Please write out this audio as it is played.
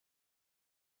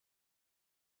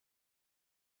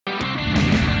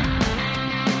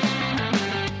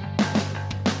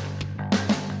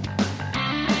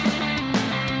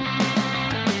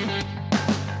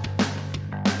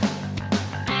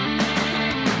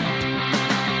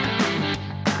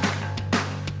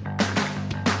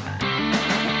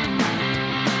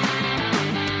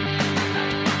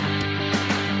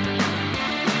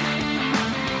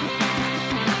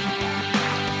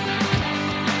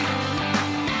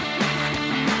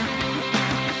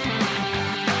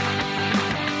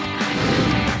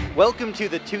Welcome to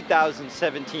the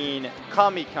 2017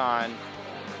 ComiCON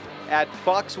at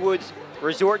Foxwoods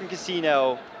Resort and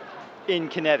Casino in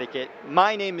Connecticut.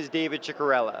 My name is David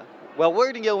Ciccariella. Well, we're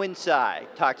going to go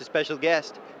inside, talk to special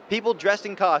guests, people dressed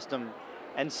in costume,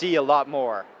 and see a lot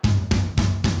more.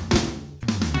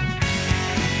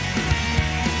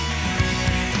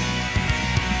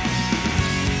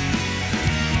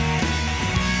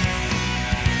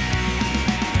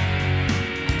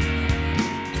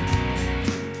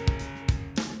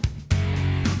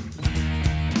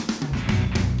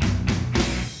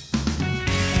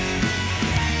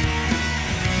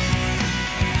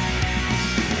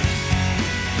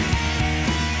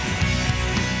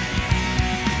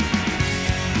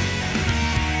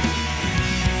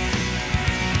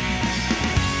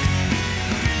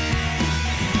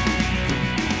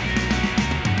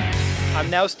 I'm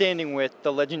now standing with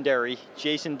the legendary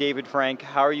Jason David Frank.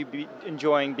 How are you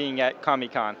enjoying being at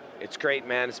ComiCON? It's great,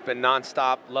 man. It's been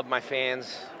nonstop. Love my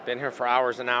fans. Been here for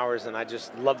hours and hours, and I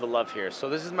just love the love here. So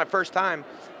this is my first time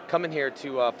coming here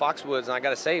to Foxwoods, and I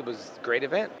gotta say, it was a great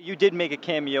event. You did make a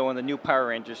cameo in the new Power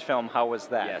Rangers film. How was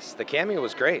that? Yes, the cameo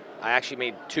was great. I actually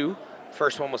made two.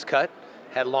 First one was cut,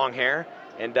 had long hair,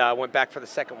 and went back for the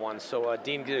second one. So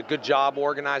Dean did a good job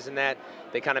organizing that.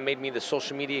 They kind of made me the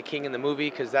social media king in the movie,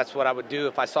 because that's what I would do.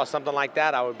 If I saw something like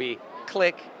that, I would be,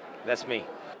 click, that's me.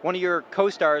 One of your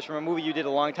co-stars from a movie you did a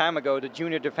long time ago, the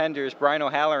Junior Defenders, Brian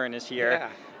O'Halloran, is here. Yeah.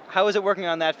 How is it working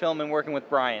on that film and working with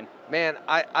Brian? Man,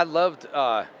 I loved,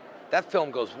 that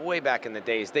film goes way back in the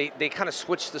days. They kind of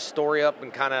switched the story up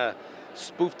and kind of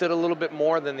spoofed it a little bit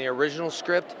more than the original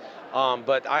script.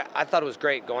 But I thought it was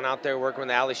great going out there working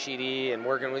with Ali Sheedy and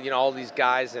working with all these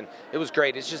guys, and it was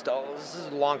great. It's just this is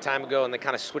a long time ago, and they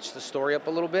kind of switched the story up a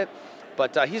little bit.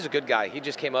 But he's a good guy. He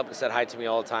just came up and said hi to me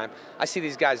all the time. I see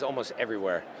these guys almost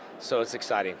everywhere, so it's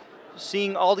exciting.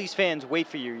 Seeing all these fans wait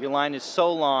for you, your line is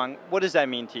so long. What does that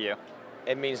mean to you?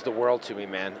 It means the world to me,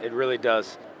 man. It really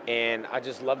does. And I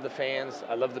just love the fans.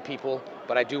 I love the people.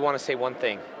 But I do want to say one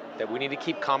thing, that we need to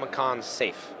keep Comic-Con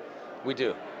safe. We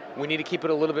do. We need to keep it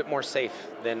a little bit more safe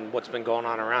than what's been going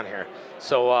on around here.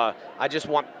 So I just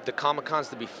want the Comic-Cons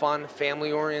to be fun,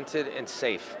 family-oriented, and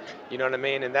safe. You know what I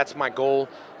mean? And that's my goal.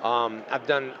 I've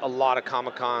done a lot of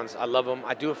Comic-Cons. I love them.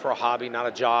 I do it for a hobby, not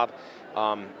a job.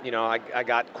 I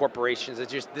got corporations.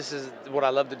 This is what I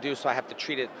love to do, so I have to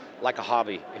treat it like a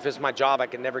hobby. If it's my job, I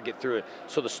can never get through it.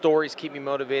 So the stories keep me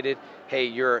motivated. Hey,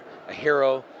 you're a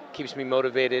hero. Keeps me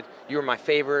motivated. You're my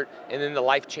favorite. And then the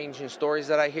life-changing stories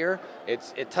that I hear,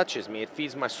 it touches me. It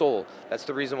feeds my soul. That's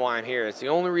the reason why I'm here. It's the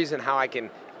only reason how I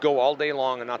can go all day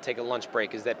long and not take a lunch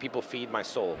break, is that people feed my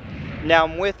soul. Now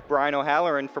I'm with Brian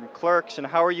O'Halloran from Clerks, and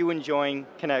how are you enjoying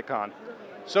ConnectCon?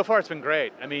 So far, it's been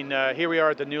great. I mean, here we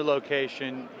are at the new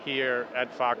location here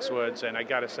at Foxwoods, and I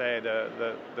got to say,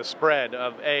 the spread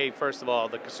of first of all,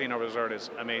 the casino resort is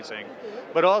amazing,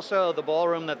 but also the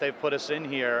ballroom that they've put us in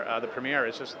here, the premiere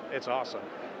is it's awesome.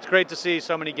 It's great to see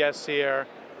so many guests here.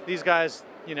 These guys,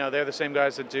 they're the same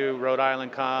guys that do Rhode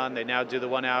Island Con. They now do the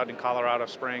one out in Colorado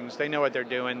Springs. They know what they're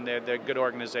doing. They're a good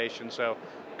organization, so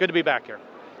good to be back here.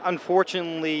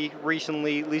 Unfortunately,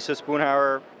 recently, Lisa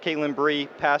Spoonhauer, Caitlin Bree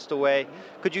passed away.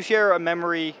 Could you share a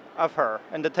memory of her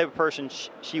and the type of person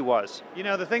she was?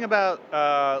 The thing about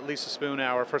Lisa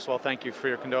Spoonhauer, first of all, thank you for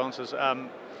your condolences.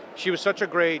 She was such a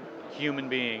great human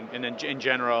being, and in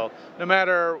general, no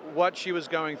matter what she was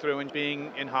going through and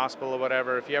being in hospital or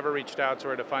whatever, if you ever reached out to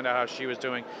her to find out how she was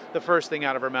doing, the first thing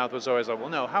out of her mouth was always like, well,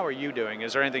 no, how are you doing?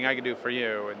 Is there anything I can do for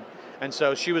you? And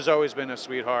so she was always been a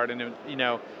sweetheart, and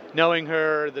knowing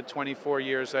her, the 24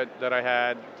 years that I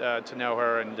had to know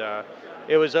her, and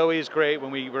it was always great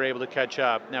when we were able to catch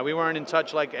up. Now, we weren't in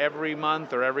touch like every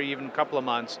month or every even couple of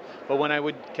months, but when I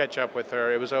would catch up with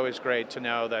her, it was always great to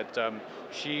know that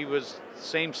she was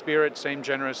same spirit, same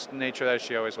generous nature that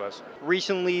she always was.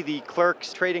 Recently, the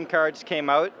Clerks trading cards came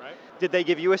out. Right. Did they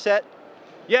give you a set?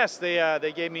 Yes,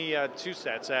 they gave me two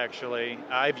sets, actually.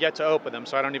 I've yet to open them,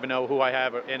 so I don't even know who I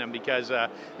have in them, because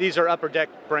these are Upper Deck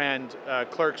brand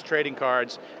Clerks trading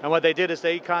cards. And what they did is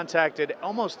they contacted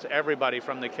almost everybody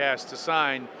from the cast to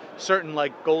sign certain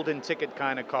like golden ticket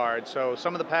kind of cards. So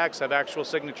some of the packs have actual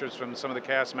signatures from some of the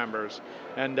cast members,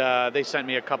 and they sent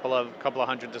me a couple of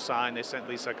hundred to sign. They sent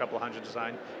Lisa a couple of hundred to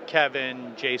sign.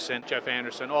 Kevin, Jason, Jeff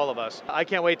Anderson, all of us. I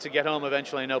can't wait to get home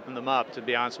eventually and open them up, to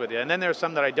be honest with you. And then there's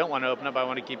some that I don't want to open up. I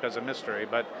want to keep as a mystery,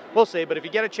 but we'll see. But if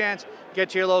you get a chance, get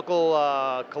to your local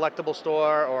collectible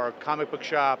store or comic book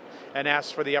shop and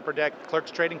ask for the Upper Deck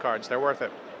Clerks trading cards. They're worth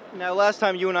it. Now, last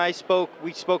time you and I spoke,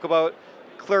 we spoke about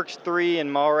Clerks 3 and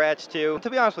Mallrats 2. To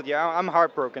be honest with you, I'm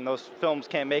heartbroken those films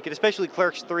can't make it, especially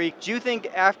Clerks 3. Do you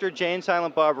think after Jay and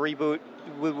Silent Bob reboot,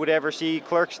 we would ever see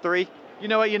Clerks 3? You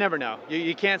know what? You never know.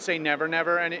 You can't say never,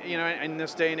 never, and you know, in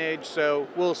this day and age. So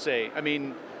we'll see. I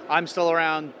mean, I'm still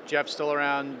around, Jeff's still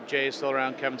around, Jay's still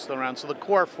around, Kevin's still around. So the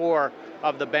core four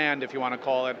of the band, if you want to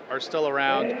call it, are still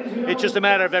around. It's just a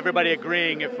matter of everybody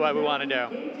agreeing if what we want to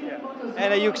do.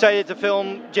 And are you excited to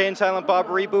film Jay and Silent Bob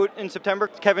reboot in September?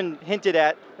 Kevin hinted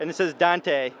at, and it says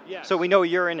Dante, yes. So we know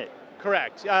you're in it.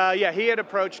 Correct. Yeah, he had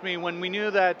approached me when we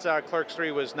knew that Clerks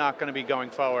 3 was not going to be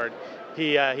going forward.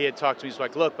 He had talked to me. He's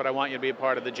like, look, but I want you to be a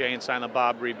part of the Jay and Silent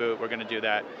Bob reboot. We're going to do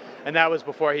that. And that was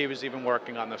before he was even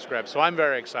working on the script. So I'm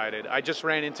very excited. I just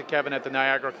ran into Kevin at the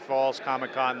Niagara Falls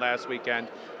ComiCONN last weekend.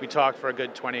 We talked for a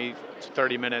good 20 to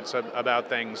 30 minutes about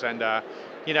things. And,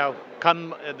 you know,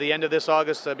 come the end of this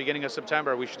August, beginning of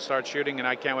September, we should start shooting, and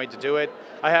I can't wait to do it.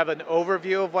 I have an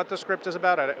overview of what the script is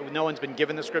about. No one's been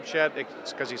given the script yet.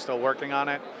 It's because he's still working on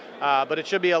it. But it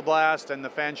should be a blast, and the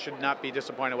fans should not be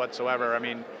disappointed whatsoever. I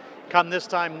mean, come this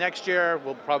time next year,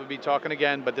 we'll probably be talking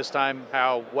again, but this time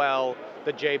how well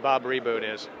the J-Bob reboot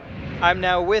is. I'm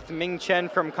now with Ming Chen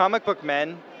from Comic Book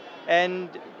Men and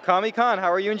ComiCONN.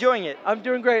 How are you enjoying it? I'm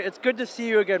doing great. It's good to see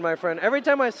you again, my friend. Every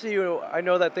time I see you, I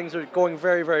know that things are going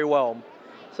very, very well.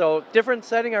 So different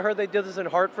setting. I heard they did this in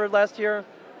Hartford last year.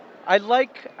 I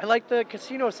like the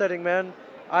casino setting, man.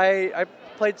 I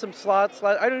played some slots.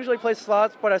 I don't usually play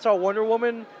slots, but I saw Wonder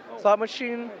Woman slot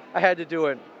machine. I had to do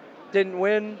it. Didn't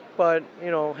win, but you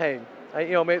know, hey,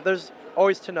 maybe there's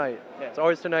always tonight. Yeah. It's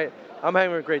always tonight. I'm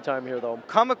having a great time here, though.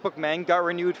 Comic Book Men got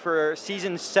renewed for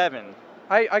season 7.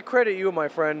 I credit you, my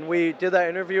friend. We did that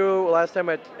interview last time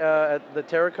at the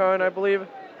TerraCon, I believe.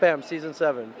 Bam, season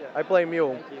 7. Yeah. I blame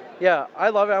you. Yeah, I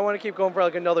love it. I want to keep going for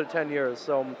like another 10 years.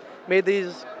 So may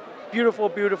these beautiful,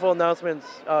 beautiful announcements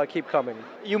keep coming.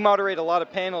 You moderate a lot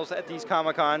of panels at these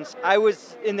Comic-Cons. I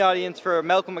was in the audience for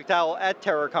Malcolm McDowell at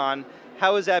TerraCon.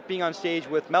 How is that being on stage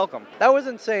with Malcolm? That was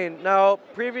insane. Now,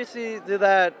 previously to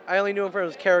that, I only knew him from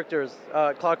his characters.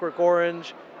 Clockwork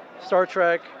Orange, Star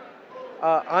Trek,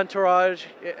 Entourage,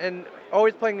 and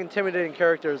always playing intimidating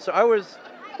characters. So I was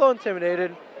a little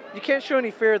intimidated. You can't show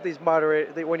any fear at these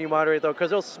when you moderate, though,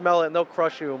 because they'll smell it and they'll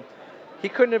crush you. He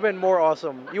couldn't have been more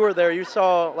awesome. You were there. You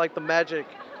saw like the magic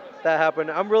that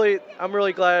happened. I'm really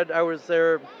glad I was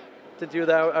there to do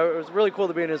that. It was really cool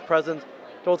to be in his presence.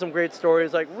 Told some great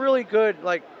stories, like really good,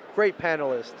 like great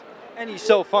panelist. And he's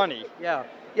so funny. Yeah,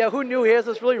 who knew? He has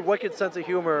this really wicked sense of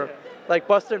humor, like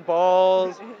busting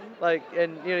balls, like,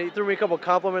 and you know, he threw me a couple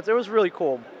compliments. It was really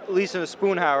cool. Lisa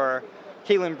Spoonhauer,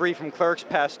 Caitlin Bree from Clerks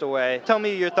passed away. Tell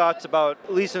me your thoughts about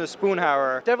Lisa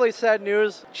Spoonhauer. Definitely sad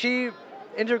news. She,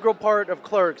 integral part of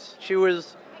Clerks. She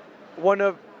was one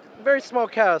of very small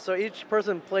cast, so each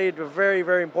person played a very,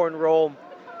 very important role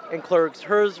in Clerks.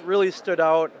 Hers really stood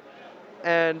out.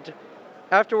 And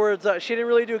afterwards, she didn't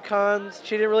really do cons.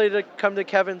 She didn't really come to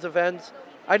Kevin's events.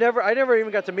 I never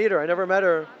even got to meet her. I never met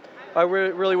her. I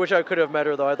really wish I could have met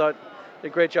her, though. I thought did a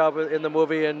great job in the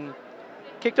movie and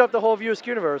kicked off the whole View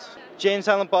Askew universe. Jay and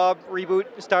Silent Bob reboot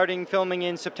starting filming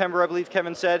in September, I believe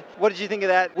Kevin said. What did you think of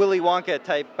that Willy Wonka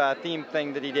type theme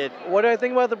thing that he did? What did I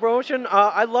think about the promotion?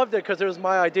 I loved it because it was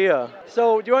my idea.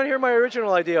 So do you want to hear my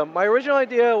original idea? My original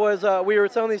idea was we were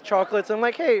selling these chocolates. And I'm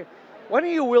like, hey, why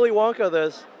don't you Willy Wonka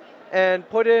this and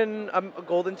put in a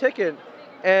golden ticket?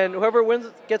 And whoever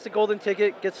wins gets a golden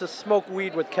ticket gets to smoke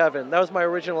weed with Kevin. That was my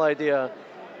original idea.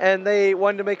 And they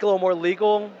wanted to make it a little more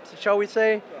legal, shall we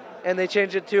say. And they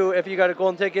changed it to, if you got a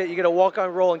golden ticket, you get a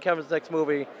walk-on role in Kevin's next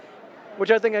movie, which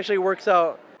I think actually works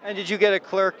out. And did you get a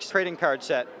Clerks trading card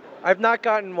set? I've not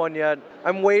gotten one yet.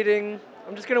 I'm waiting.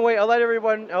 I'm just going to wait. I'll let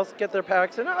everyone else get their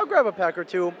packs, and I'll grab a pack or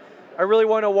two. I really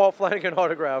want a Walt Flanagan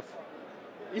autograph.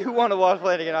 You want a Walt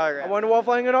Flanagan autograph? I want a Walt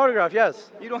Flanagan autograph,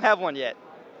 yes. You don't have one yet?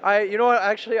 You know what,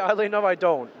 actually, oddly enough, I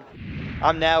don't.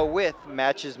 I'm now with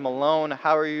Matches Malone.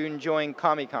 How are you enjoying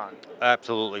ComiCONN?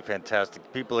 Absolutely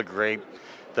fantastic. People are great.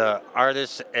 The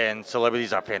artists and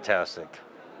celebrities are fantastic.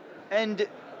 And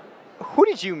who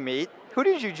did you meet? Who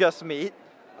did you just meet?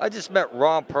 I just met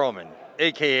Ron Perlman,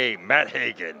 a.k.a. Matt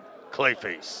Hagen,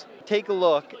 Clayface. Take a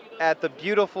look at the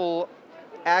beautiful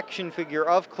action figure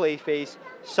of Clayface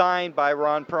signed by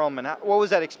Ron Perlman. What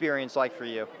was that experience like for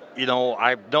you? You know,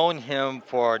 I've known him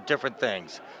for different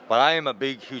things, but I am a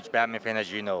big, huge Batman fan, as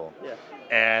you know. Yeah.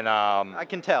 And I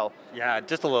can tell. Yeah,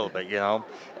 just a little bit, you know.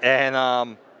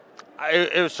 And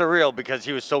it was surreal because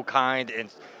he was so kind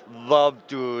and loved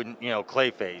doing, you know,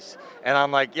 Clayface. And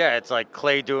I'm like, yeah, it's like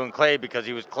Clay doing Clay because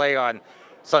he was Clay on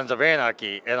Sons of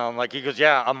Anarchy. And I'm like, he goes,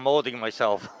 yeah, I'm molding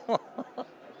myself.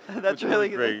 That's was really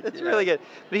great. That's Yeah. really good.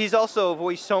 But he's also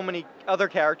voiced so many other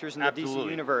characters in the Absolutely. DC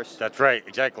universe. That's right,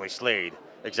 exactly. Slade,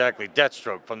 exactly.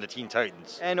 Deathstroke from the Teen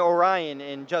Titans. And Orion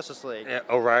in Justice League. Yeah,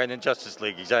 Orion in Justice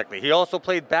League, exactly. He also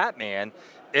played Batman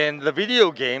in the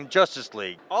video game Justice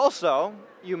League. Also,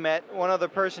 you met one other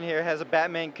person here has a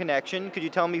Batman connection. Could you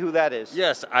tell me who that is?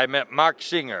 Yes, I met Marc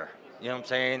Singer, you know what I'm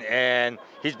saying? And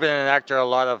he's been an actor in a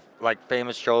lot of like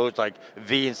famous shows like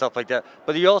V and stuff like that.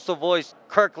 But he also voiced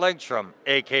Kirk Langstrom,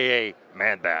 aka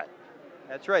Man-Bat.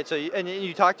 That's right. So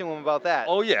you talked to him about that.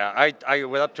 Oh yeah, I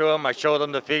went up to him, I showed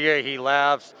him the figure, he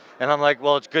laughs, and I'm like,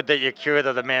 well, it's good that you're cured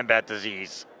of the Man-Bat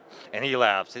disease. And he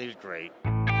laughs, and he's great.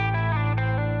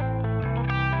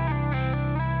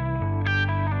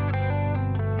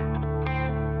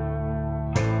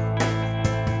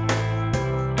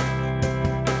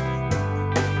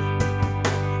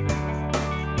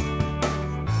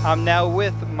 I'm now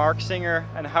with Marc Singer,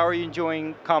 and how are you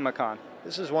enjoying ComiCON?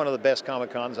 This is one of the best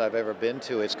Comic-Cons I've ever been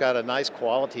to. It's got a nice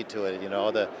quality to it, you know.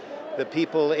 The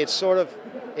people,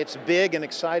 it's big and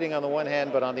exciting on the one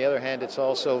hand, but on the other hand, it's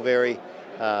also very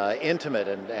intimate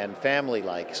and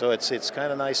family-like. So it's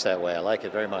kind of nice that way. I like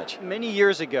it very much. Many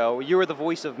years ago, you were the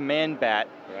voice of Man-Bat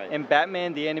in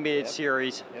Batman the Animated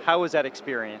Series. How was that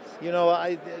experience? You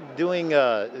know, doing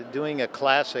a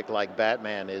classic like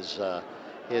Batman is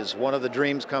one of the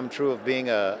dreams come true of being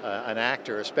an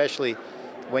actor, especially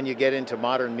when you get into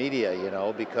modern media, you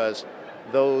know, because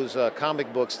those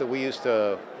comic books that we used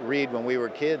to read when we were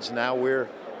kids, now we're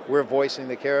voicing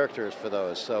the characters for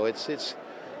those. So it's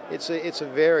a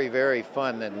very, very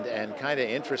fun and kind of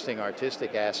interesting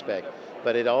artistic aspect,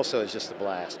 but it also is just a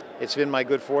blast. It's been my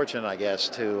good fortune, I guess,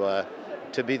 to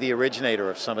be the originator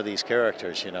of some of these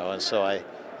characters, you know, and so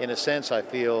in a sense, I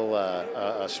feel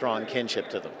a strong kinship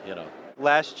to them, you know.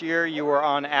 Last year, you were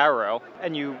on Arrow,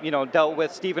 and you dealt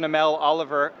with Stephen Amell,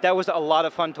 Oliver. That was a lot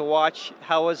of fun to watch.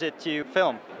 How was it to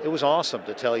film? It was awesome,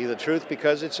 to tell you the truth,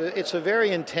 because it's a very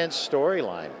intense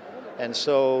storyline, and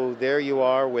so there you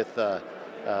are with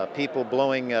people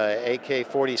blowing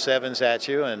AK-47s at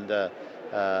you and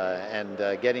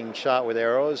getting shot with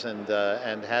arrows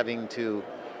and having to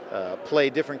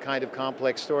play different kind of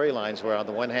complex storylines, where on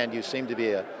the one hand you seem to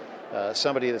be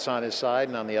somebody that's on his side,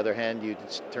 and on the other hand, you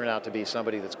turn out to be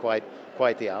somebody that's quite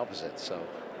the opposite. So.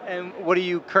 And what are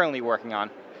you currently working on?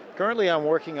 Currently, I'm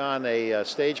working on a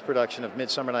stage production of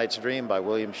 *Midsummer Night's Dream* by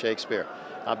William Shakespeare.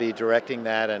 I'll be directing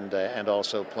that and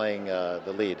also playing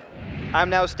the lead. I'm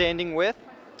now standing with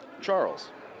Charles.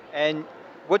 And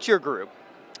what's your group?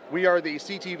 We are the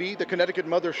CTV, the Connecticut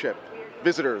Mothership.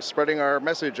 Visitors spreading our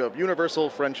message of universal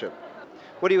friendship.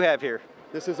 What do you have here?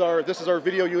 This is our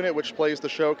video unit, which plays the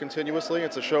show continuously.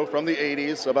 It's a show from the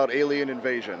 80s about alien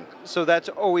invasion. So that's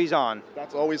always on?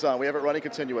 That's always on. We have it running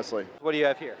continuously. What do you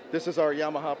have here? This is our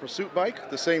Yamaha Pursuit bike,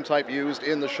 the same type used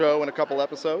in the show in a couple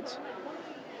episodes.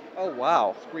 Oh,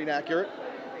 wow. Screen accurate,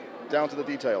 down to the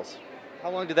details. How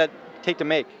long did that take to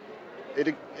make?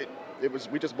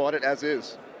 We just bought it as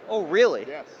is. Oh, really?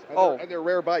 Yes. And they're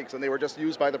rare bikes, and they were just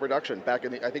used by the production back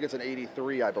in I think it's in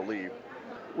 '83, I believe.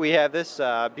 We have this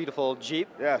beautiful Jeep.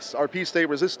 Yes, our Piste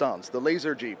Resistance, the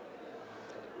laser Jeep,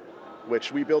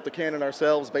 which we built the cannon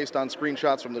ourselves based on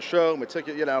screenshots from the show,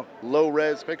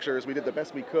 low-res pictures. We did the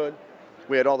best we could.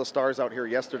 We had all the stars out here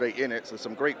yesterday in it, so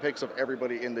some great pics of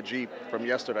everybody in the Jeep from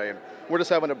yesterday, and we're just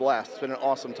having a blast. It's been an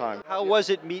awesome time. How was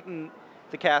it meeting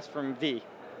the cast from V?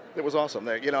 It was awesome.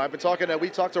 I've been we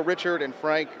talked to Richard and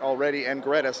Frank already, and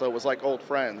Greta, so it was like old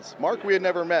friends. Marc we had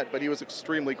never met, but he was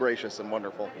extremely gracious and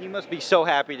wonderful. He must be so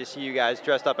happy to see you guys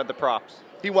dressed up at the props.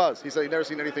 He was. He said he'd never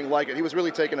seen anything like it. He was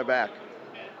really taken aback.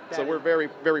 So we're very,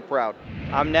 very proud.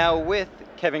 I'm now with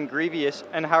Kevin Grievous,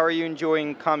 and how are you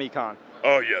enjoying ComiCON?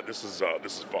 Oh yeah, this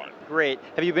is fun. Great.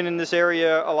 Have you been in this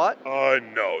area a lot?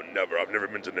 No, never. I've never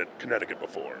been to Connecticut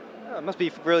before. Oh, it must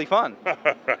be really fun.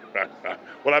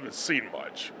 Well, I haven't seen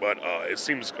much, but it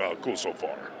seems cool so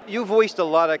far. You voiced a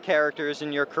lot of characters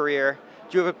in your career.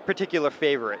 Do you have a particular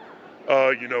favorite?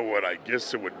 You know what? I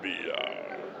guess it would be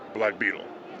Black Beetle.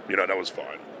 That was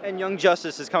fun. And Young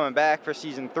Justice is coming back for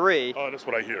season 3. Oh, that's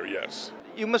what I hear. Yes.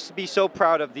 You must be so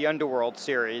proud of the Underworld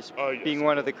series, Yes. being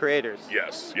one of the creators.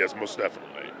 Yes, most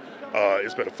definitely.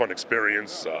 It's been a fun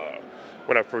experience.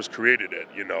 When I first created it,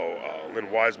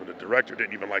 Lynn Wiseman, the director,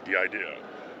 didn't even like the idea.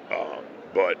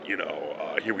 But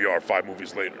here we are 5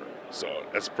 movies later, so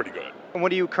that's pretty good. And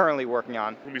what are you currently working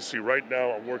on? Let me see, right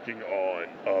now I'm working on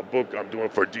a book I'm doing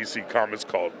for DC Comics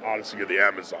called Odyssey of the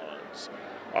Amazons.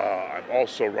 I'm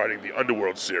also writing the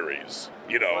Underworld series,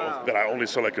 Wow. that I only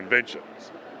sell at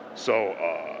conventions. So,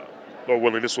 Lord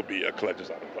willing, this will be a collector's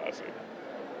item classic.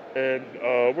 and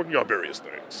working on various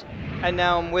things. And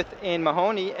now I'm with Ann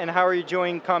Mahoney, and how are you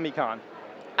enjoying ComiCON?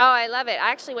 Oh, I love it.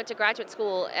 I actually went to graduate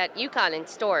school at UConn in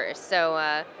stores,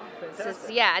 so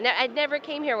yeah, I never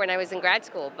came here when I was in grad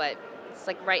school, but it's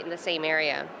like right in the same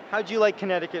area. How'd you like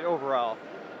Connecticut overall?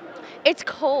 It's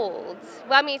cold.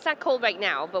 Well, I mean, it's not cold right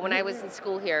now, but when I was in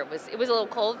school here, it was a little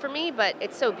cold for me, but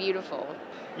it's so beautiful.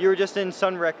 You were just in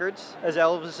Sun Records as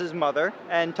Elvis's mother,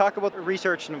 and talk about the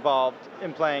research involved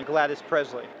in playing Gladys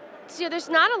Presley. So there's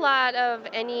not a lot of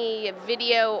any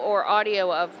video or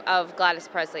audio of Gladys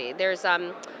Presley. There's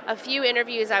a few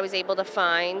interviews I was able to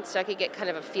find so I could get kind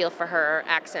of a feel for her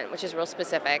accent, which is real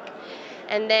specific.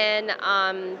 And then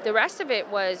the rest of it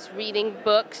was reading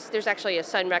books. There's actually a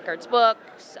Sun Records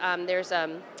books. There's a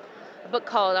book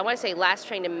called, I want to say Last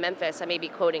Train to Memphis. I may be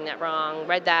quoting that wrong.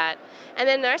 Read that. And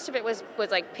then the rest of it was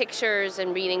like pictures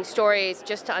and reading stories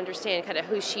just to understand kind of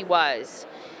who she was.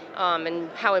 And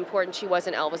how important she was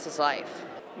in Elvis's life.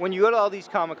 When you go to all these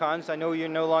Comic-Cons, I know you're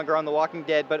no longer on The Walking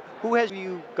Dead, but who has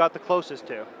you got the closest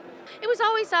to? It was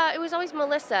always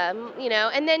Melissa, you know,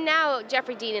 and then now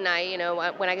Jeffrey Dean and I, you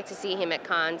know, when I get to see him at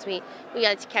cons, we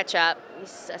got to catch up.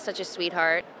 He's such a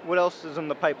sweetheart. What else is in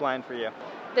the pipeline for you?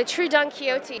 The True Don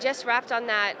Quixote just wrapped on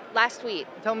that last week.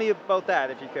 Tell me about that,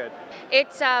 if you could.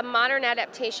 It's a modern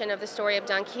adaptation of the story of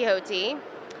Don Quixote.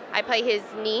 I play his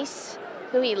niece,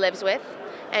 who he lives with.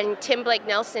 And Tim Blake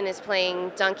Nelson is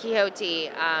playing Don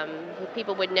Quixote.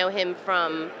 People would know him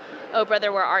from Oh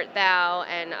Brother, Where Art Thou?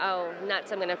 And oh,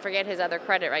 nuts, I'm going to forget his other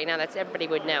credit right now. That's everybody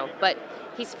would know. But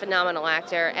he's a phenomenal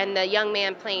actor. And the young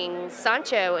man playing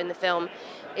Sancho in the film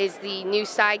is the new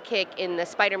sidekick in the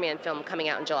Spider-Man film coming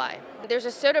out in July. There's a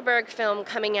Soderbergh film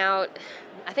coming out,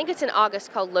 I think it's in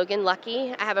August, called Logan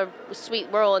Lucky. I have a sweet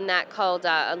role in that called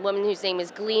a woman whose name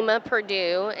is Glema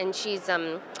Perdue, and she's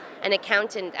an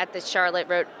accountant at the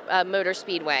Charlotte Motor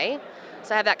Speedway.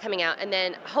 So I have that coming out. And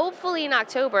then hopefully in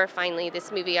October, finally,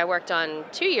 this movie I worked on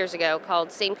 2 years ago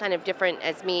called Same Kind of Different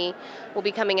as Me will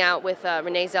be coming out with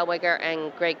Renee Zellweger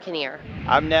and Greg Kinnear.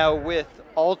 I'm now with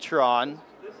Ultron.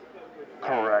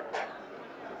 Correct.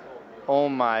 Oh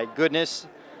my goodness.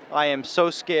 I am so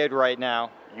scared right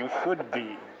now. You should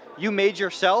be. You made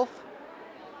yourself?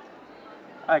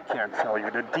 I can't tell you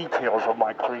the details of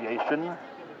my creation.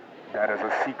 That is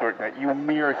a secret that you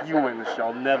mere humans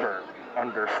shall never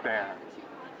understand.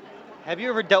 Have you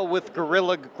ever dealt with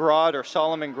Gorilla Grodd or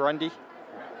Solomon Grundy?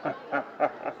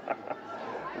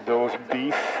 Those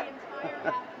beasts,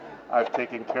 I've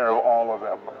taken care of all of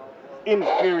them.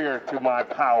 Inferior to my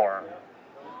power.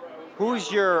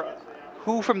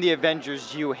 Who from the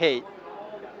Avengers do you hate?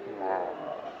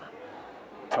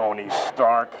 Tony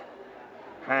Stark,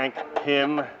 Hank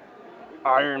Pym,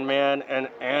 Iron Man, and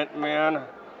Ant-Man.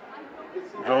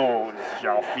 Those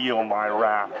shall feel my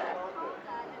wrath.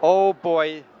 Oh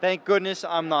boy, thank goodness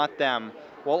I'm not them.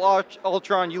 Well,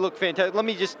 Ultron, you look fantastic. Let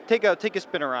me just take a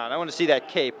spin around. I want to see that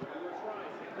cape.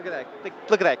 Look at that!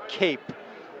 Look at that cape!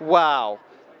 Wow,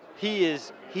 he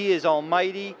is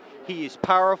almighty. He is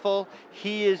powerful.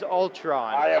 He is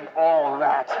Ultron. I am all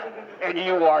that, and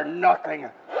you are nothing.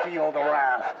 Feel the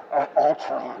wrath of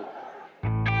Ultron.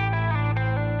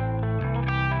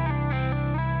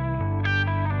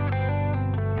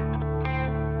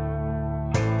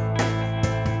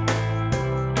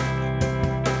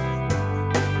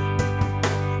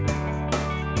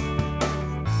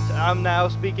 I'm now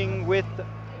speaking with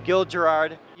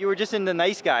Gerard. You were just in the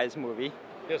Nice Guys movie.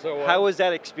 Yes, I was. How was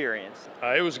that experience?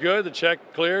 It was good. The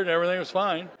check cleared and everything was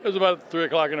fine. It was about 3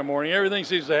 o'clock in the morning. Everything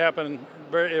seems to happen.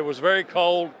 It was very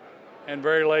cold and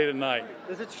very late at night.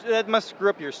 That must screw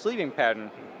up your sleeping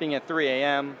pattern, being at 3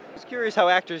 a.m. I was curious how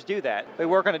actors do that. They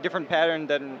work on a different pattern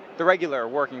than the regular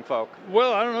working folk.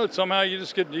 Well, I don't know. Somehow you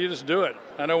just do it.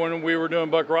 I know when we were doing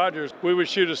Buck Rogers, we would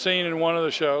shoot a scene in one of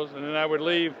the shows, and then I would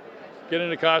leave, get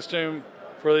into costume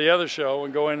for the other show,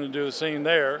 and go in and do the scene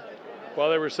there while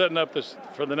they were setting up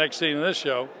for the next scene in this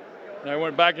show. And I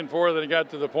went back and forth, and it got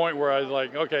to the point where I was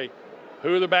like, okay,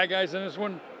 who are the bad guys in this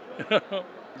one?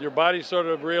 Your body sort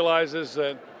of realizes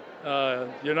that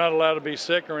you're not allowed to be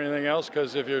sick or anything else,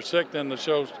 because if you're sick, then the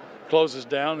show closes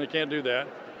down. They can't do that.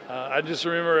 I just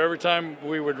remember every time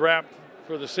we would wrap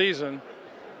for the season,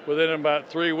 within about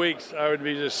 3 weeks, I would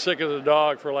be just sick as a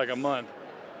dog for like a month.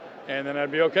 And then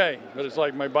I'd be okay. But it's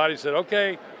like my body said,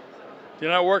 okay,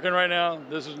 you're not working right now.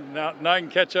 Now I can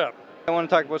catch up. I want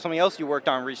to talk about something else you worked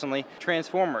on recently,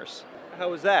 Transformers. How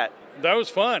was that? That was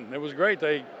fun. It was great.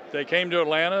 They came to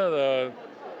Atlanta.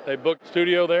 They booked a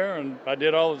studio there, and I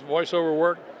did all the voiceover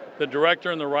work. The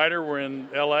director and the writer were in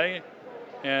L.A.,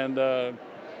 and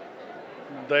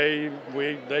they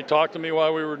talked to me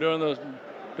while we were doing the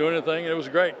thing, and it was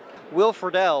great. Will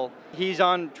Friedle. He's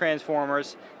on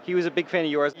Transformers. He was a big fan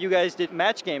of yours. You guys did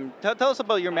match game. Tell us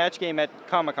about your match game at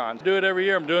Comic-Con. Do it every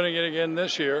year. I'm doing it again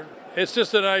this year. It's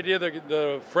just an idea that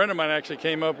the friend of mine actually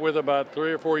came up with about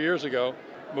 3 or 4 years ago.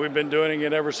 We've been doing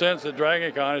it ever since at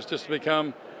DragonCon. It's just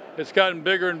become, it's gotten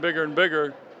bigger and bigger and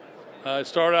bigger. It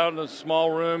started out in a small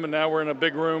room, and now we're in a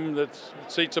big room that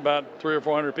seats about 300 or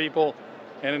 400 people,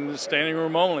 and in the standing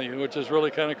room only, which is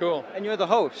really kind of cool. And you're the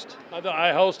host.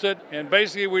 I host it, and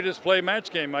basically we just play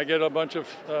match game. I get a bunch of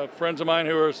friends of mine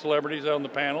who are celebrities on the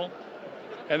panel,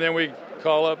 and then we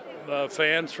call up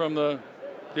fans from the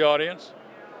audience,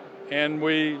 and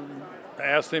we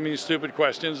ask them these stupid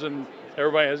questions, and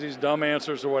everybody has these dumb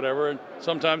answers or whatever, and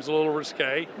sometimes a little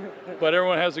risque, but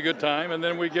everyone has a good time, and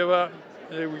then we give out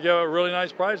really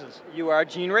nice prizes. You are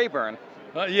Gene Rayburn.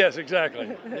 Yes,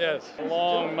 exactly. Yes, a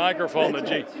long microphone that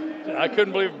Gene. I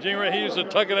couldn't believe Gene Ray. He used to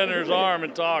tuck it under his arm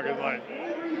and talk. It's like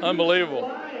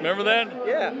unbelievable. Remember that?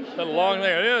 Yeah. That long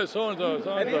thing. Yeah, so and so.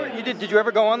 Did you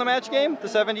ever go on the match game? The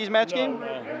 '70s match game?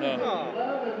 No.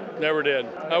 Oh. Never did.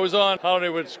 I was on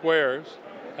Hollywood Squares.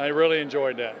 I really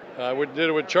enjoyed that. We did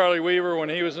it with Charlie Weaver when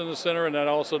he was in the center, and I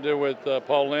also did with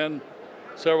Paul Lynde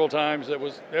several times. It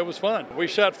was fun. We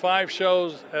shot 5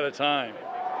 shows at a time.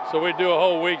 So we'd do a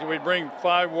whole week. We'd bring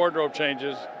 5 wardrobe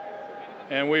changes,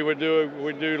 and we'd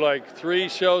do like 3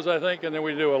 shows, I think, and then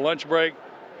we'd do a lunch break,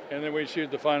 and then we'd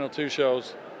shoot the final 2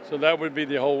 shows. So that would be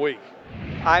the whole week.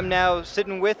 I'm now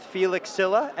sitting with Felix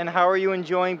Silla, and how are you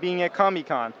enjoying being at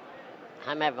Comic-Con?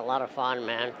 I'm having a lot of fun,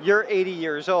 man. You're 80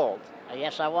 years old.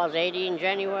 Yes, I was 80 in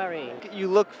January. You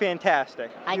look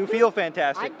fantastic. You feel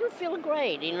fantastic. I do feel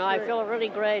great. You know, I feel really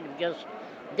great because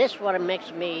this is what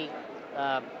makes me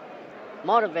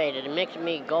motivated. It makes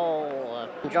me go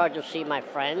enjoy to see my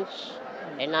friends,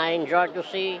 and I enjoy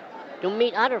to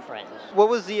meet other friends. What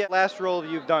was the last role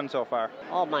you've done so far?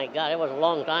 Oh my God, it was a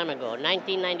long time ago,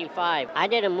 1995. I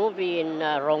did a movie in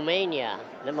Romania.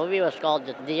 The movie was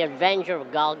called The Adventure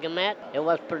of Galgamet. It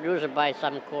was produced by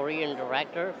some Korean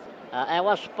director. I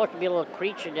was supposed to be a little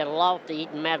creature that loved to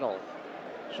eat metal.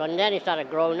 So and then he started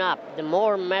growing up. The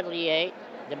more metal he ate,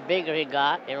 the bigger he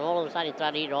got, and all of a sudden he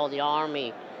started to eat all the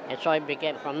army. And so he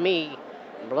became, from me,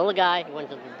 the little guy, he went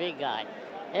to the big guy.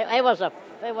 It was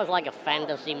like a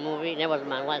fantasy movie, and it was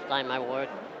my last time I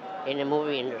worked in the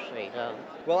movie industry. So.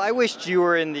 Well, I wished you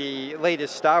were in the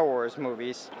latest Star Wars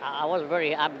movies.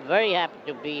 I'm very happy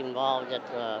to be involved at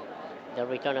the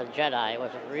Return of the Jedi. It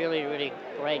was a really, really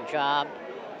great job.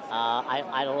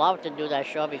 I love to do that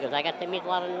show because I got to meet a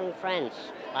lot of new friends,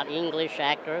 a lot of English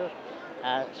actors,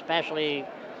 especially,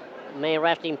 may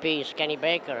rest in peace, Kenny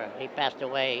Baker. He passed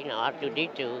away, you know,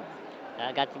 R2-D2.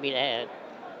 I got to meet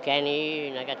Kenny,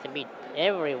 and I got to meet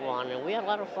everyone, and we had a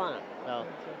lot of fun. So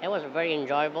it was very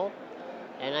enjoyable,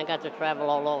 and I got to travel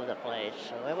all over the place,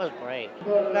 so it was great.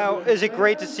 Now, is it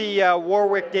great to see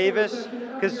Warwick Davis?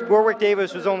 Because Warwick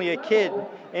Davis was only a kid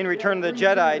in Return of the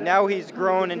Jedi. Now he's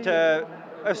grown into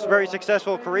a very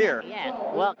successful career. Yeah,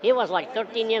 well, he was like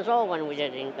 13 years old when we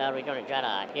did Return of the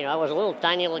Jedi. You know, I was a little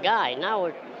tiny little guy.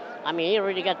 Now, I mean, he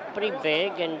really got pretty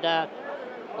big, and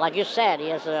like you said, he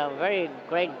has a very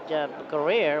great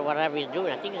career, whatever he's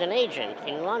doing. I think he's an agent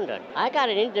in London. I got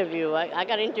an interview. I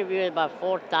got interviewed about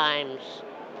 4 times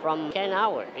from Ken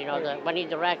Howard, you know, when he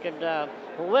directed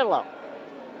Willow.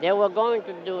 They were going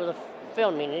to do the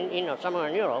filming, you know, somewhere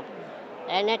in Europe,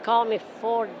 and they called me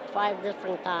 4 or 5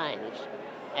 different times.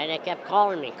 And they kept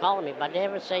calling me, but they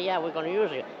never say, yeah, we're going to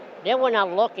use you. They were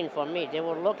not looking for me. They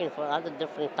were looking for other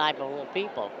different type of little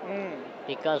people.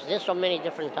 Because there's so many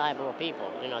different type of people.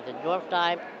 You know, the dwarf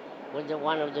type with the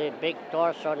one of the big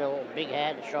torso, the big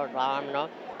head, short arm, you know.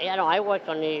 I worked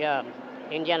on the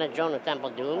Indiana Jones and Temple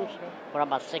of Doom for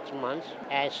about 6 months,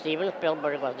 and Steven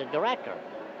Spielberg was the director.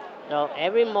 So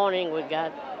every morning we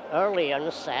got early on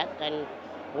the set, and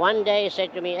one day he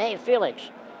said to me, hey, Felix,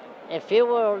 if you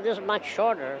were this much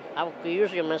shorter, I could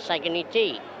use you in my second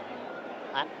E.T.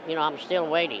 I'm still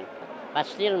waiting. But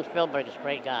Steven Spielberg is a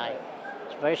great guy.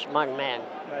 He's a very smart man.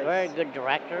 Nice. Very good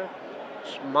director.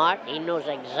 Smart. He knows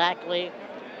exactly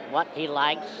what he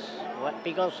likes.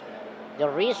 Because the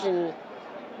reason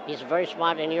he's very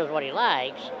smart and he knows what he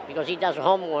likes, because he does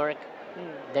homework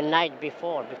the night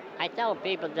before. I tell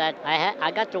people that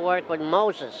I got to work with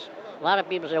Moses. A lot of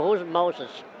people say, who's Moses?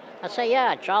 I say,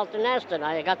 yeah, Charlton Heston.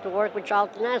 I got to work with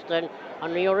Charlton Heston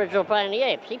on the original Planet of the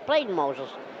Apes. He played Moses.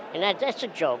 And that's a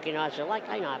joke, you know. I said,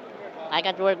 I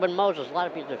got to work with Moses. A lot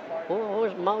of people say,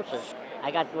 who's Moses?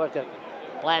 I got to work with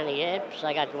Planet of the Apes.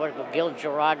 I got to work with Gil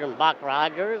Gerard and Buck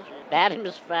Rogers,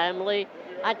 Adam's Family.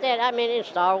 In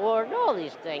Star Wars, all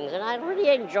these things. And I really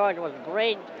enjoyed it. It was a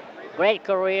great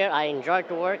career. I enjoyed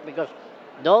the work because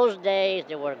Those days,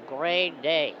 they were great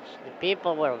days. The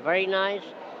people were very nice.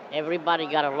 Everybody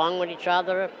got along with each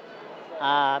other.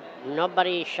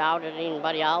 Nobody shouted at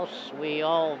anybody else. We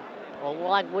all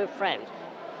like we're friends.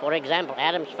 For example,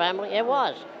 Adam's family, it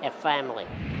was a family.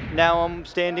 Now I'm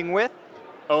standing with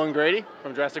Owen Grady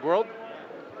from Jurassic World.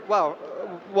 Wow,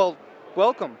 well,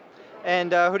 welcome.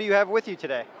 And who do you have with you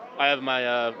today? I have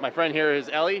my friend here is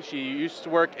Ellie. She used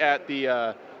to work at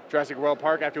the Jurassic World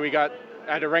Park after I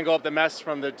had to wrangle up the mess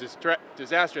from the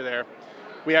disaster there.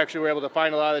 We actually were able to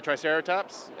find a lot of the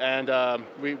Triceratops, and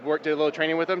we did a little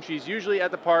training with them. She's usually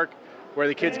at the park where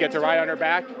the kids get to ride on her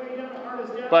back,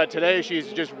 but today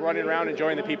she's just running around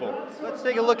enjoying the people. Let's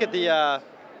take a look at the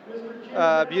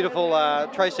beautiful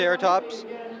Triceratops.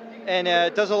 And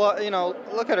it does a lot, you know,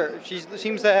 look at her. She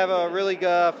seems to have a really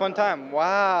fun time.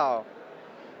 Wow.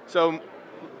 So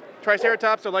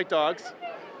Triceratops are like dogs.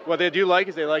 What they do like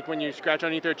is they like when you scratch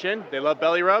underneath their chin. They love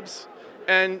belly rubs.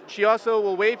 And she also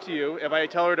will wave to you. If I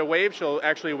tell her to wave, she'll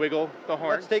actually wiggle the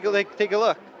horn. Let's take a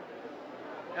look.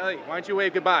 Ellie, why don't you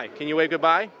wave goodbye? Can you wave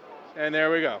goodbye? And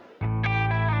there we go.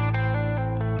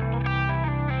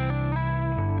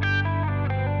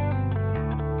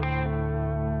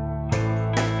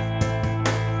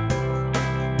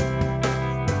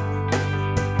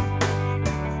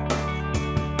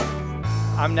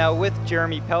 I'm now with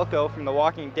Jeremy Palko from The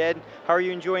Walking Dead. How are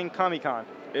you enjoying ComiCON?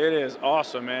 It is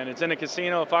awesome, man. It's in a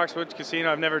casino, Foxwoods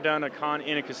Casino. I've never done a con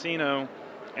in a casino,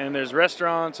 and there's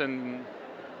restaurants and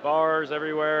bars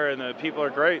everywhere, and the people are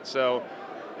great. So,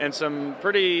 and some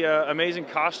pretty amazing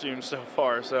costumes so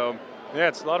far. So, yeah,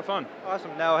 it's a lot of fun.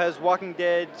 Awesome. Now, has Walking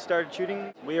Dead started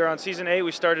shooting? We are on season 8.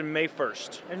 We started May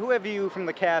 1st. And who have you from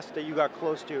the cast that you got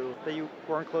close to that you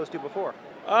weren't close to before?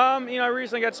 You know, I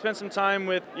recently got to spend some time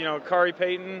with, you know, Kari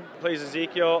Payton, plays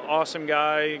Ezekiel, awesome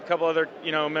guy. A couple other,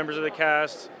 you know, members of the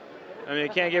cast. I mean, I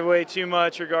can't give away too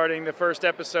much regarding the first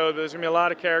episode, but there's going to be a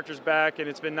lot of characters back, and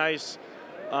it's been nice.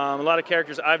 A lot of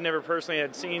characters I've never personally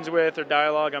had scenes with or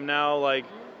dialogue. I'm now, like,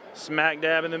 smack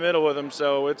dab in the middle with them,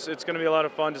 so it's going to be a lot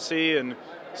of fun to see, and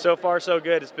so far so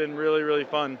good. It's been really, really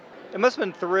fun. It must have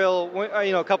been thrill,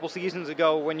 you know, a couple seasons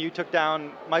ago when you took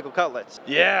down Michael Cutlets.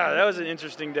 Yeah, that was an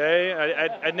interesting day.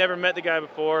 I'd never met the guy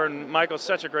before, and Michael's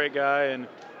such a great guy. And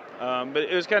but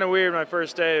it was kind of weird my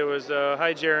first day. It was,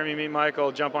 hi Jeremy, meet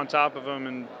Michael, jump on top of him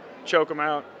and choke him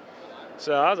out.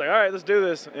 So I was like, all right, let's do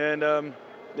this. And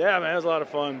yeah, man, it was a lot of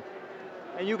fun.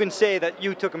 And you can say that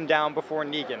you took him down before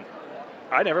Negan.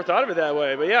 I never thought of it that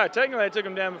way, but yeah, technically I took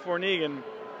him down before Negan,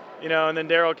 you know, and then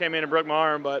Daryl came in and broke my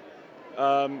arm, but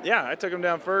yeah, I took him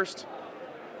down first.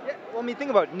 Yeah, well, I mean,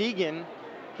 think about Negan.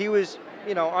 He was,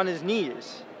 you know, on his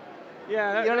knees.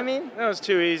 Yeah, you know what I mean? That was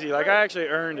too easy. Like, I actually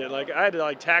earned it. Like, I had to,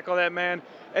 like, tackle that man,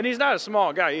 and he's not a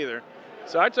small guy either.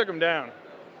 So I took him down.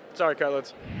 Sorry,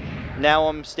 Cutlets. Now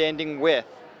I'm standing with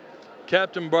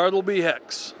Captain Bartleby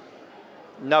Hex.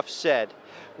 Enough said.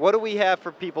 What do we have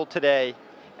for people today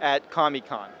at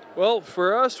ComiCON? Well,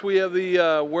 for us, we have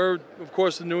we're, of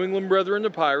course, the New England Brethren, the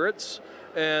Pirates.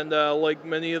 And like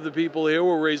many of the people here,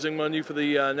 we're raising money for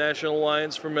the National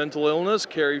Alliance for Mental Illness,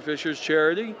 Carrie Fisher's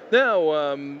charity.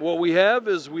 Now, what we have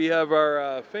is we have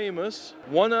our famous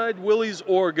One-Eyed Willie's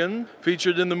Organ,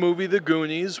 featured in the movie The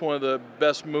Goonies, one of the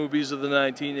best movies of the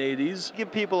 1980s.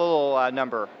 Give people a little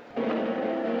number.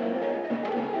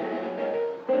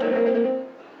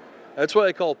 That's what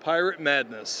I call pirate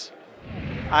madness.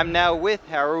 I'm now with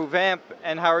Haru Vamp,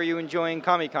 and how are you enjoying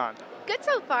ComiCON? Good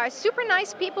so far. Super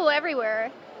nice people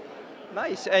everywhere.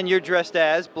 Nice. And you're dressed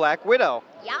as Black Widow.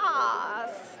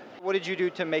 Yes. What did you do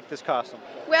to make this costume?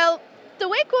 Well, the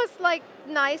wig was like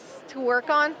nice to work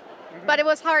on, but it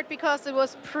was hard because it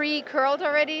was pre-curled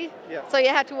already. Yeah. So you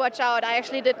had to watch out. I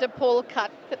actually did the pull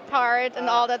cut part and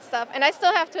all that stuff. And I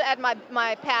still have to add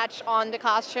my patch on the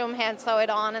costume, hand sew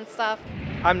it on and stuff.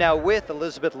 I'm now with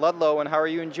Elizabeth Ludlow, and how are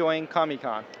you enjoying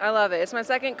ComiCON? I love it. It's my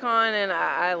second con, and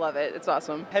I love it. It's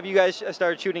awesome. Have you guys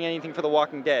started shooting anything for The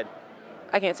Walking Dead?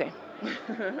 I can't say.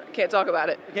 Can't talk about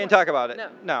it. You can't talk about it? No.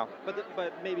 No.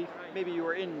 But maybe you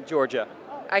were in Georgia.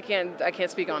 I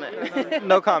can't speak on it.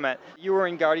 No comment. You were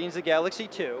in Guardians of the Galaxy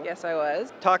 2. Yes, I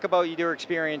was. Talk about your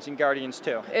experience in Guardians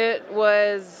 2. It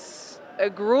was a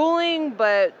grueling,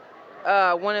 but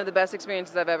one of the best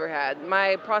experiences I've ever had.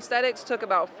 My prosthetics took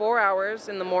about 4 hours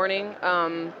in the morning.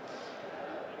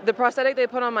 The prosthetic they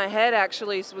put on my head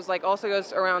actually was like also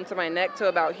goes around to my neck to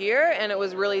about here, and it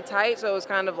was really tight, so it was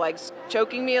kind of like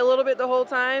choking me a little bit the whole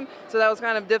time. So that was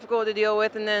kind of difficult to deal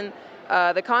with. And then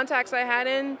the contacts I had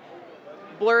in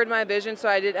blurred my vision, so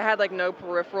I had like no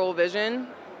peripheral vision.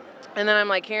 And then I'm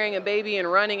like carrying a baby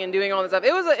and running and doing all this stuff.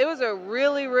 It was a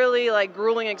really, really like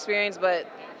grueling experience, but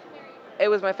it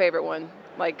was my favorite one.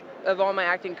 like of all my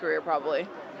acting career probably.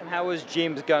 And how was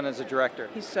James Gunn as a director?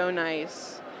 He's so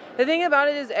nice. The thing about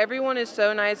it is everyone is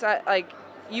so nice.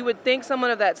 You would think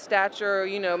someone of that stature,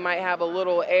 you know, might have a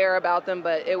little air about them,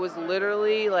 but it was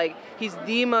literally like he's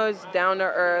the most down to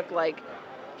earth, like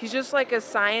he's just like a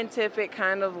scientific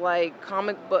kind of like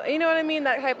comic book, you know what I mean?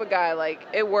 That type of guy, like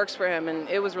it works for him, and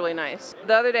it was really nice.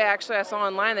 The other day, actually, I saw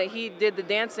online that he did the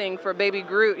dancing for Baby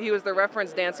Groot. He was the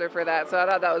reference dancer for that, so I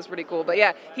thought that was pretty cool. But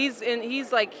yeah, he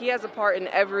has a part in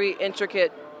every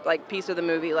intricate like piece of the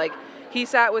movie. Like he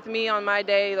sat with me on my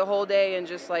day the whole day and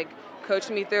just like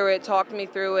coached me through it, talked me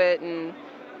through it, and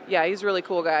yeah, he's a really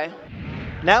cool guy.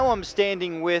 Now I'm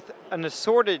standing with an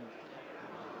assorted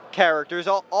characters,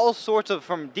 all sorts of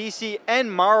from DC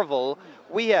and Marvel.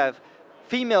 We have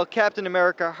female Captain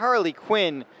America, Harley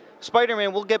Quinn,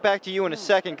 Spider-Man, we'll get back to you in a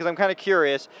second because I'm kind of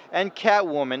curious, and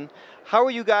Catwoman. How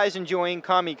are you guys enjoying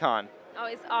ComiCON? Oh,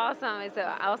 it's awesome. It's an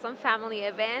awesome family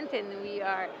event, and we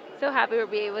are so happy to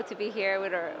be able to be here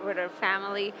with our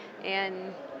family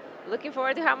and looking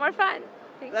forward to have more fun.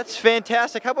 That's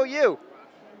fantastic. How about you?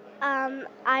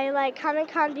 I like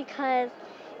ComiCON because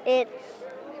it's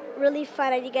really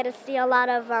fun and you get to see a lot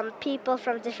of people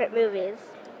from different movies.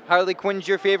 Harley Quinn's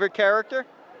your favorite character?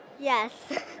 Yes.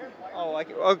 Oh,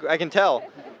 I can tell.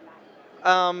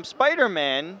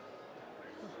 Spider-Man,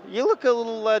 you look a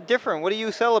little different. What are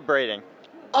you celebrating?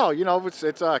 Oh, you know,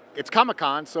 it's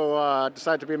Comic-Con, so I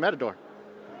decided to be a Matador.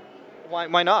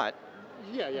 Why not?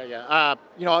 Yeah.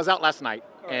 You know, I was out last night,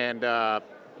 and the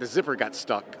zipper got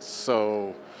stuck.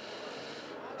 So,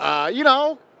 you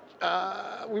know,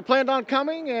 we planned on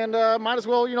coming, and might as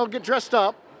well, you know, get dressed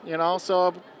up. You know, so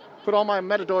I put all my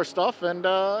Matador stuff, and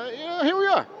you know, here we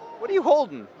are. What are you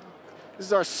holding? This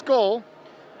is our skull.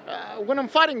 When I'm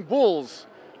fighting bulls,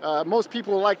 most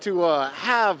people like to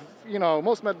have, you know,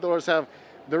 most Matadors have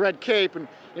the red cape, and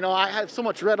you know, I have so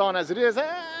much red on as it is.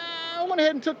 I went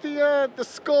ahead and took the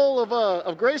skull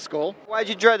of Grayskull. Why'd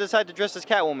you decide to dress as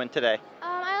Catwoman today?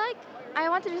 I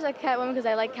want to dress like Catwoman because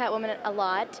I like Catwoman a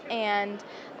lot, and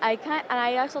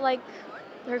I also like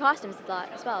her costumes a lot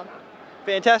as well.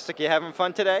 Fantastic. You having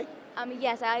fun today?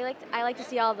 Yes, I like to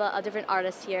see all the different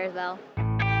artists here as well.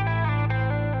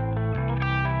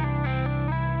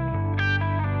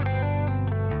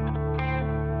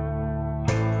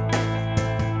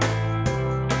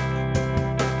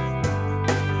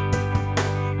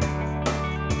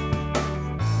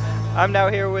 I'm now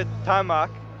here with Taimak.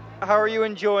 How are you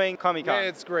enjoying ComiCON? Yeah,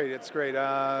 it's great. It's great.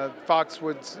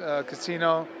 Foxwoods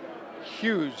Casino,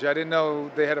 huge. I didn't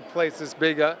know they had a place this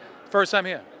big. First time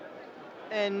here.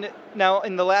 And now,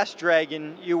 in The Last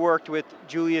Dragon, you worked with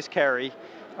Julius Carry.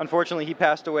 Unfortunately, he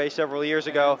passed away several years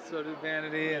ago. And so did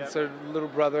Vanity, and so did Little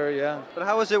Brother, yeah. But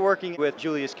how was it working with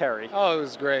Julius Carry? Oh, it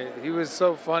was great. He was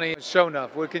so funny. Show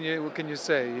enough. What can you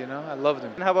say? You know, I loved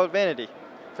him. And how about Vanity?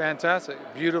 Fantastic,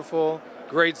 beautiful,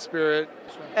 great spirit.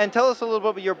 And tell us a little bit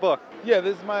about your book. Yeah,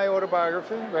 this is my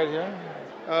autobiography right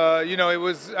here. You know,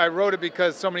 I wrote it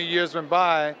because so many years went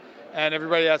by, and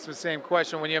everybody asked the same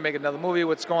question: when you make another movie,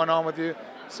 what's going on with you?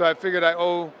 So I figured I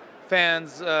owe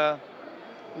fans,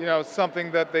 you know,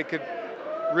 something that they could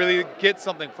really get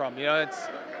something from. You know,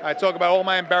 I talk about all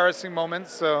my embarrassing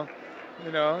moments, so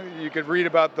you know, you could read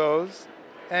about those,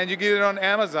 and you get it on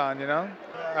Amazon. You know,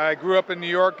 I grew up in New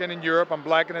York and in Europe. I'm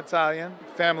black and Italian.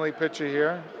 Family picture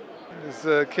here. This is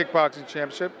a kickboxing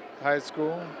championship, high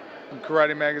school, and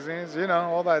karate magazines. You know,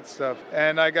 all that stuff.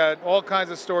 And I got all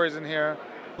kinds of stories in here.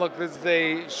 Look, this is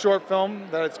a short film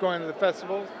that it's going to the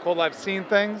festival called I've Seen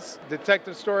Things.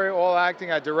 Detective story, all acting.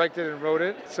 I directed and wrote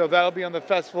it. So that'll be on the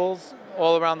festivals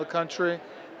all around the country.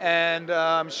 And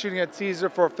I'm shooting a teaser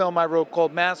for a film I wrote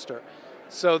called Master.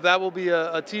 So that will be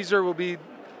a teaser, will be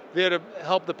there to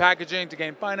help the packaging to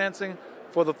gain financing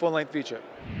for the full-length feature.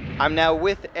 I'm now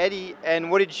with Eddie, and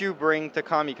what did you bring to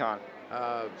ComiCON?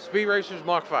 Speed Racer's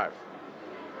Mach 5.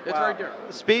 It's right there.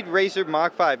 Speed Racer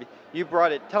Mach 5. You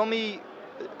brought it. Tell me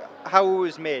how it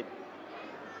was made.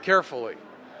 Carefully.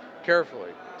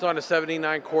 It's on a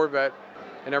 79 Corvette,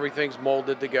 and everything's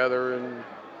molded together, and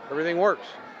everything works.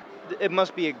 It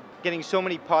must be getting so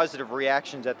many positive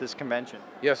reactions at this convention.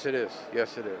 Yes, it is.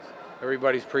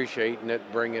 Everybody's appreciating it,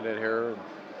 bringing it here.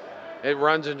 It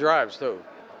runs and drives, too.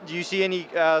 Do you see any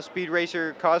Speed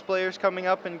Racer cosplayers coming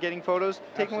up and getting photos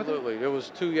taken with them? Absolutely. There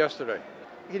was 2 yesterday.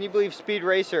 Can you believe Speed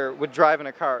Racer would drive in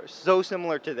a car so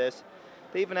similar to this?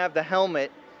 They even have the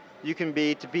helmet you can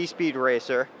be to be Speed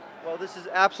Racer. Well, this is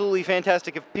absolutely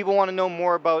fantastic. If people want to know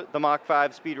more about the Mach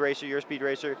 5 Speed Racer, your Speed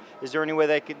Racer, is there any way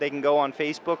they can go on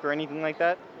Facebook or anything like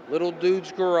that? Little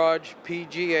Dude's Garage,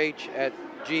 PGH, at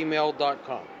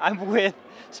gmail.com. I'm with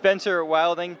Spencer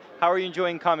Wilding. How are you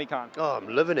enjoying ComiCON? Oh, I'm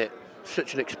loving it.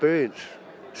 Such an experience.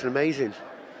 It's amazing.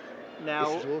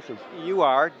 Now, this is awesome. You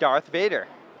are Darth Vader.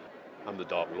 I'm the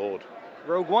Dark Lord.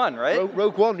 Rogue One, right?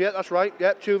 Rogue One, yeah, that's right.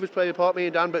 Yeah, two of us play the part, me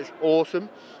and Dan, but it's awesome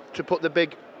to put the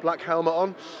big black helmet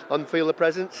on and feel the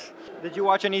presence. Did you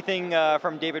watch anything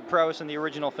from David Prowse in the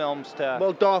original films?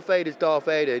 Well, Darth Vader's Darth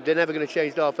Vader. They're never going to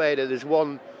change Darth Vader. There's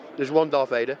one Darth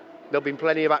Vader. There'll been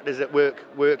plenty of actors that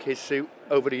work his suit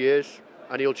over the years,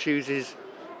 and he'll choose his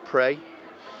prey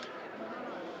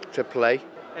to play.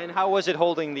 And how was it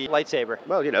holding the lightsaber?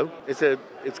 Well, you know,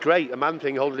 it's great. A man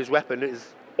thing holding his weapon is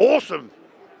awesome.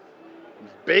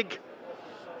 It's big,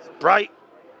 it's bright,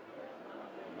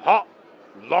 hot,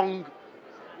 long,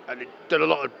 and it did a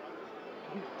lot of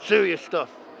serious stuff.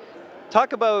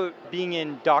 Talk about being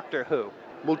in Doctor Who.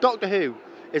 Well, Doctor Who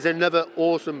is another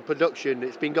awesome production.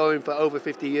 It's been going for over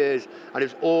 50 years, and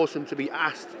it's awesome to be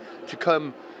asked to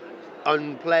come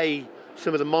and play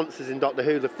some of the monsters in Doctor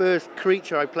Who. The first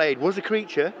creature I played was a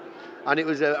creature, and it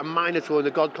was a Minotaur in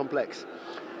the God Complex.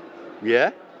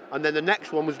 Yeah. And then the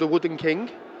next one was the Wooden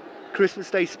King, Christmas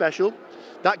Day special.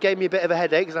 That gave me a bit of a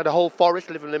headache because I had a whole forest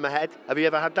living in my head. Have you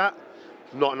ever had that?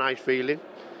 Not a nice feeling.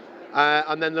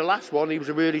 And then the last one, he was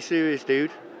a really serious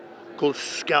dude called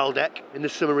Skaldek in the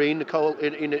submarine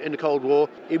in the Cold War.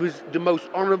 He was the most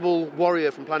honourable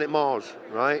warrior from planet Mars,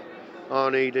 right?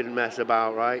 And he didn't mess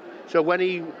about, right? So when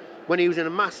he was in a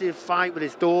massive fight with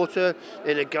his daughter,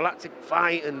 in a galactic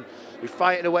fight, and we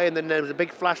fighting away, and then there was a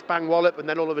big flashbang wallop, and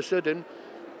then all of a sudden,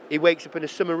 he wakes up in a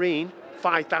submarine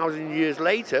 5,000 years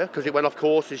later, because it went off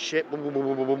course, his ship, boom, boom,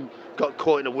 boom, boom, boom, got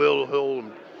caught in a whirlpool,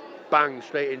 and bang,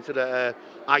 straight into the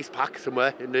ice pack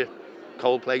somewhere in the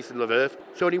cold place of Earth.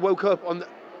 So when he woke up,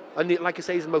 like I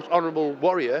say, he's the most honourable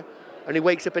warrior, and he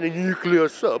wakes up in a nuclear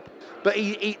sub, but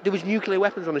there was nuclear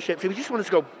weapons on the ship, so he just wanted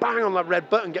to go bang on that red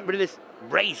button, get rid of this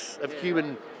race of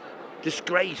human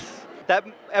disgrace. That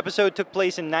episode took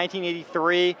place in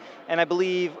 1983, and I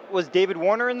believe, was David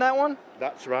Warner in that one?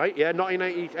 That's right, yeah,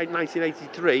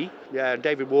 1983. Yeah, and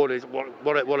David Warner is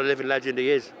what a living legend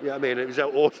he is. You know what I mean? It was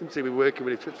so awesome to be working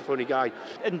with him, such a funny guy.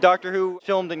 And Doctor Who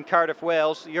filmed in Cardiff,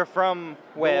 Wales. You're from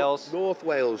Wales. North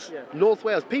Wales. Yeah. North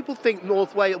Wales. People think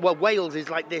North Wales, well, Wales is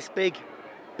like this big,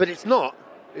 but it's not.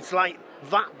 It's like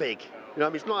that big. You know what I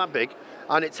mean? It's not that big.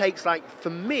 And it takes, like,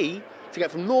 for me, to get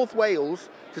from North Wales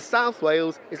to South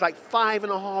Wales, it's like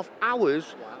 5.5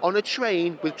 hours on a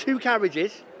train with 2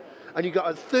 carriages, and you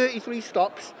got 33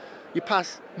 stops. You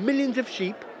pass millions of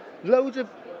sheep, loads of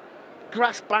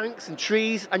grass banks and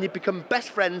trees, and you become best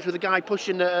friends with a guy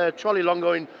pushing a trolley along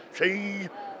going, tea,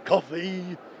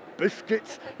 coffee,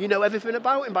 biscuits. You know everything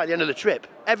about him by the end of the trip.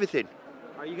 Everything.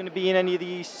 Are you going to be in any of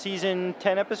these season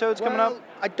 10 episodes coming up?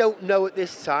 I don't know at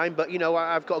this time, but, you know,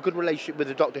 I've got a good relationship with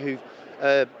the Doctor Who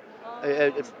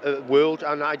world,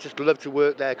 and I just love to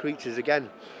work their creatures again.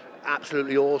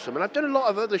 Absolutely awesome. And I've done a lot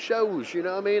of other shows, you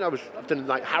know what I mean? I've done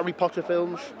like Harry Potter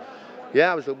films.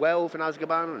 Yeah, I was the werewolf in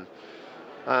Azkaban,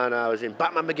 and I was in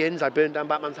Batman Begins. I burned down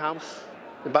Batman's house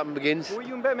in Batman Begins. Who were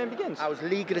you in Batman Begins? I was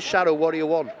League of the Shadow Warrior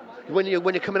 1. When you're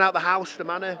coming out the house, the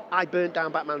manor, I burnt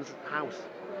down Batman's house.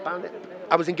 Found it.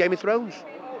 I was in Game of Thrones.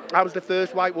 I was the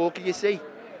first White Walker you see.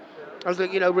 I was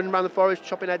like, you know, running around the forest,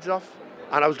 chopping heads off.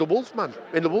 And I was the Wolfman,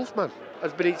 in the Wolfman.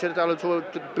 As Benicio del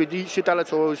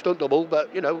Toro, stunt double,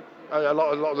 but, you know, a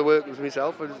lot of the work was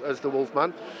myself as the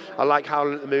Wolfman. I like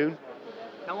Howling at the Moon.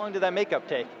 How long did that makeup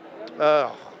take?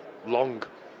 Long.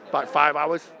 About 5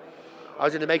 hours. I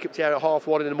was in the makeup chair at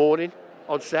 1:30 in the morning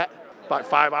on set. About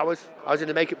 5 hours. I was in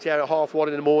the makeup chair at 1:30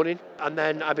 in the morning, and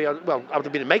then I would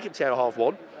have been in the makeup chair at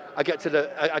 1:30. I get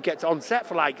to on set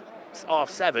for like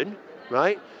 7:30,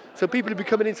 right? So people would be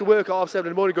coming into work at 7:30 in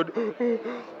the morning going,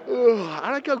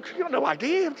 and I go, you got no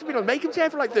idea. I've been on makeup chair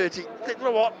for like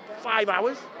 5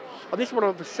 hours. And this went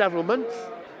on for several months.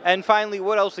 And finally,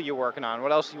 what else are you working on?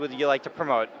 What else would you like to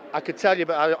promote? I could tell you,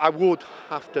 but I would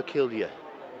have to kill you.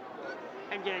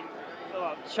 I'm getting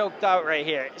choked out right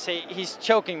here. See, he's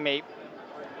choking me.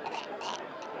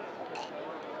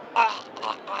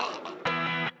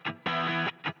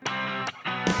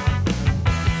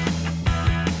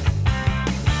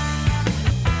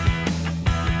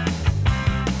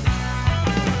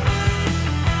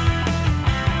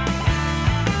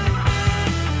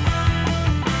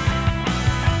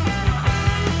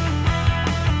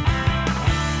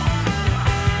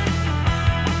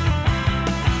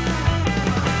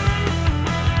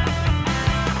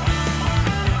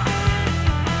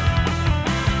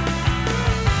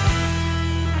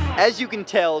 As you can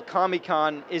tell,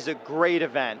 ComiCON is a great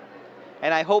event.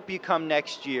 and I hope you come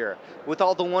next year with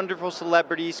all the wonderful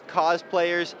celebrities,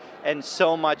 cosplayers, and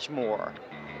so much more.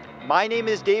 My name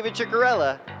is David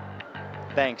Ciccariella.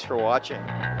 Thanks for watching.